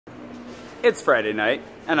It's Friday night,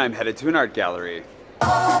 and I'm headed to an art gallery. The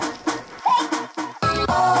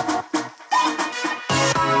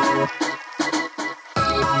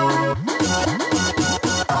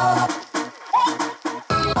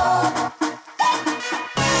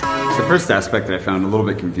first aspect that I found a little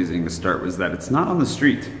bit confusing to start was that it's not on the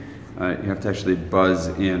street. You have to actually buzz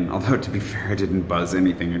in, although to be fair, I didn't buzz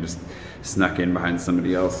anything, I just snuck in behind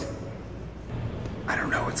somebody else. I don't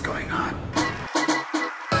know what's going on.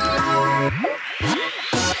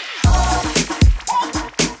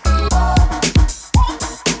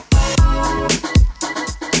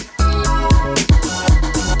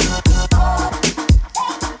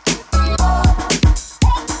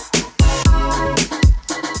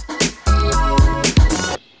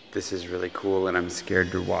 This is really cool, and I'm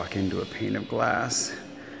scared to walk into a pane of glass.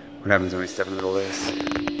 What happens when we step in the middle of this?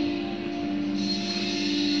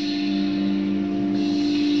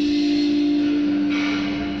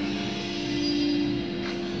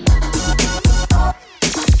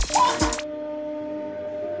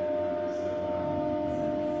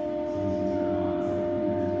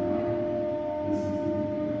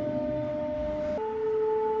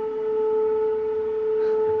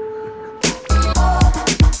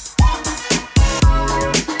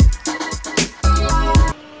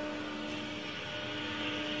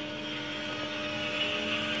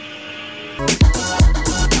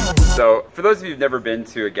 So, for those of you who've never been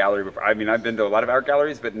to a gallery before, I mean, I've been to a lot of art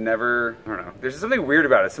galleries, but never, I don't know, there's something weird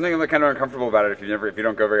about it, something kind of uncomfortable about it if you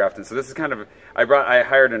don't go very often. So this is kind of, I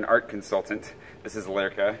hired an art consultant. This is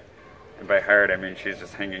Rech, and by hired, I mean she's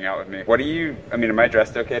just hanging out with me. Am I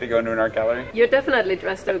dressed okay to go into an art gallery? You're definitely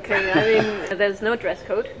dressed okay. I mean, there's no dress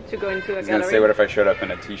code to go into a gallery. I was gonna say, what if I showed up in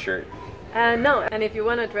a t-shirt? No, and if you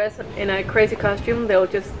want to dress in a crazy costume, they'll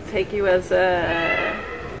just take you as a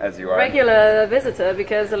regular visitor,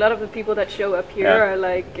 because a lot of the people that show up here are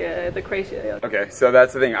like the crazy. Okay, so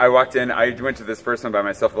that's the thing. I walked in, I went to this first one by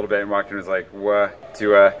myself a little bit and walked in and was like, what?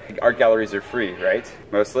 Art galleries are free, right?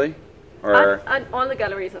 Mostly? Or all the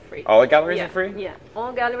galleries are free. All the galleries are free? Yeah,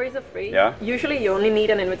 all galleries are free. Yeah. Usually you only need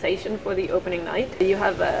an invitation for the opening night. You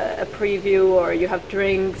have a preview, or you have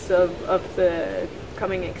drinks of the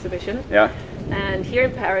coming exhibition. Yeah. And here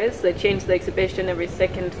in Paris, they change the exhibition every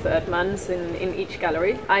second, third month in each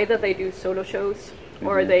gallery. Either they do solo shows,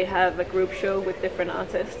 or they have a group show with different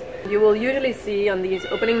artists. You will usually see on these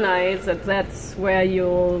opening nights that's where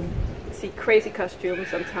you'll see crazy costumes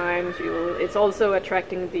sometimes. It's also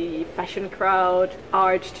attracting the fashion crowd,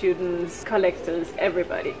 art students, collectors,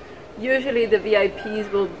 everybody. Usually the VIPs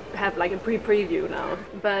will have like a pre-preview now,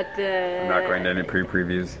 but I'm not going to any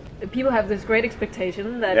pre-previews. People have this great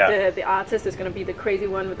expectation that the artist is going to be the crazy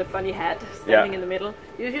one with the funny hat standing in the middle.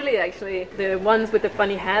 Usually, actually, the ones with the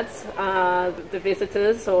funny hats are the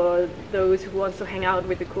visitors or those who want to hang out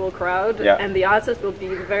with the cool crowd, and the artist will be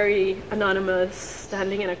very anonymous,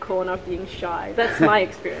 standing in a corner being shy. That's my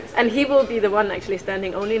experience. And he will be the one actually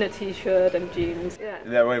standing only in a t-shirt and jeans.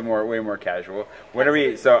 Yeah, way more casual.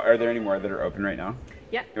 So are there any more that are open right now?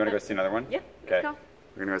 Yeah. You want to go see another one? Yeah. Okay. Let's go.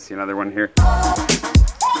 We're gonna go see another one here.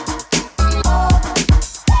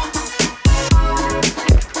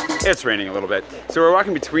 It's raining a little bit. So we're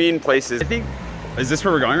walking between places. I think, is this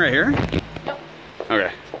where we're going right here? Yep.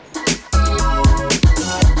 Okay.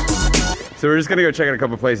 So we're just gonna go check out a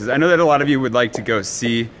couple places. I know that a lot of you would like to go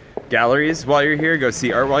see galleries while you're here, go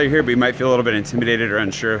see art while you're here, but you might feel a little bit intimidated or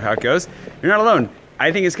unsure of how it goes. You're not alone.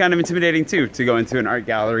 I think it's kind of intimidating too, to go into an art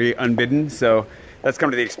gallery unbidden, so let's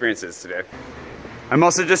come to the experiences today. I'm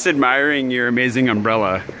also just admiring your amazing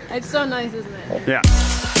umbrella. It's so nice, isn't it? Yeah.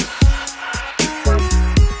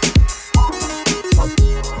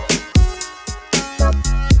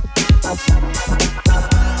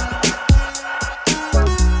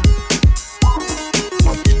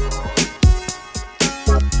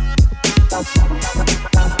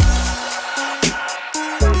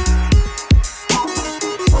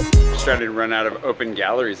 Started to run out of open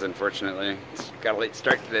galleries, unfortunately. Got a late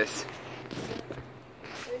start to this.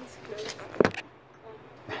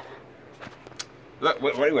 Look,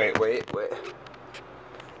 wait.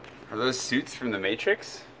 Are those suits from The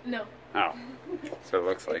Matrix? No. Oh, that's what it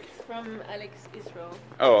looks like. It's from Alex Israel.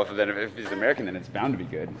 Oh, well, then if he's American, then it's bound to be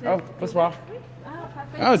good. Oh, let's walk.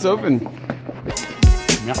 Oh, it's open.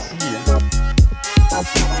 Merci.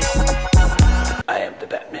 I am the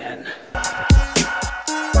Batman.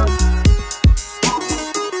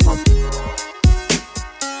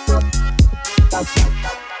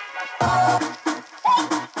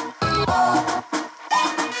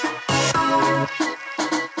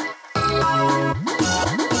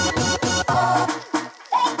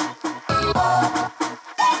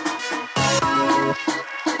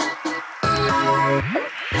 Okay,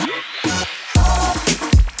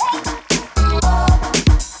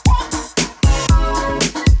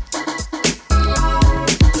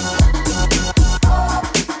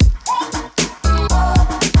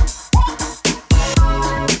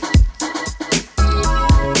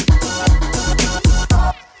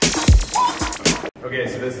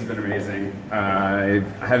 so this has been amazing. I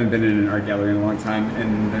haven't been in an art gallery in a long time,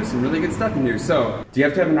 and there's some really good stuff in here. So, do you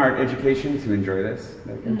have to have an art education to enjoy this?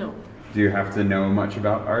 No. Do you have to know much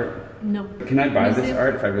about art? No. Can I buy this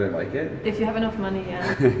art if I really like it? If you have enough money,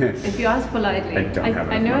 yeah. If you ask politely. I don't have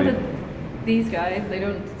enough I know money. that these guys, they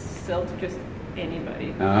don't sell to just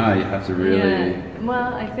anybody. Ah, you have to really Yeah.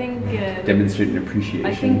 Well, I think... demonstrate an appreciation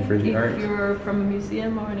I think for the if art. you're from a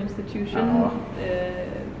museum or an institution,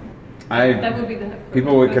 that would be the...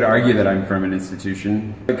 People could argue that I'm from an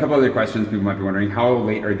institution. A couple other questions people might be wondering. How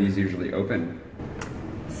late are these usually open?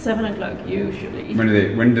 7 o'clock usually.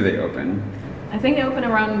 When do they open? I think they open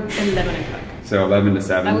around 11 o'clock. So 11 to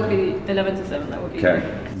 7? That would be 11 to 7, that would be okay.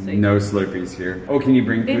 safe. No Slurpees here. Oh, can you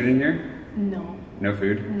bring food in here? No. No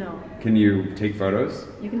food? No. Can you take photos?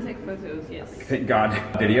 You can take photos, yes. Thank God.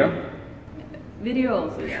 Video? Video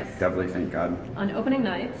also, yes. Definitely, thank God. On opening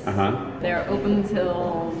nights, Uh-huh. they're open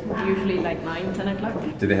till usually like 9, 10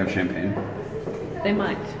 o'clock. Do they have champagne? They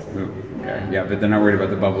might. Ooh, okay. Yeah, but they're not worried about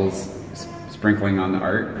the bubbles sprinkling on the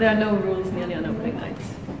art? There are no rules nearly on opening nights.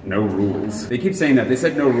 No rules. They keep saying that. They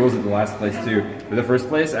said no rules at the last place too. But the first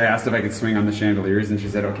place, I asked if I could swing on the chandeliers, and she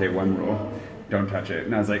said, okay, one rule. Don't touch it.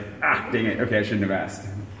 And I was like, ah, dang it. Okay, I shouldn't have asked.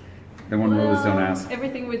 The one rule is don't ask.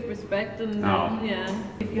 Everything with respect and Oh.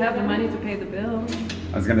 if you have the money to pay the bill.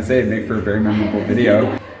 I was gonna say it'd make for a very memorable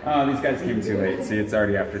video. Oh, these guys came too late. See, it's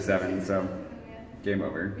already after 7, so game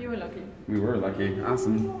over. You were lucky. We were lucky.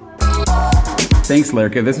 Awesome. Thanks,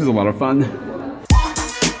 Lerka. This was a lot of fun.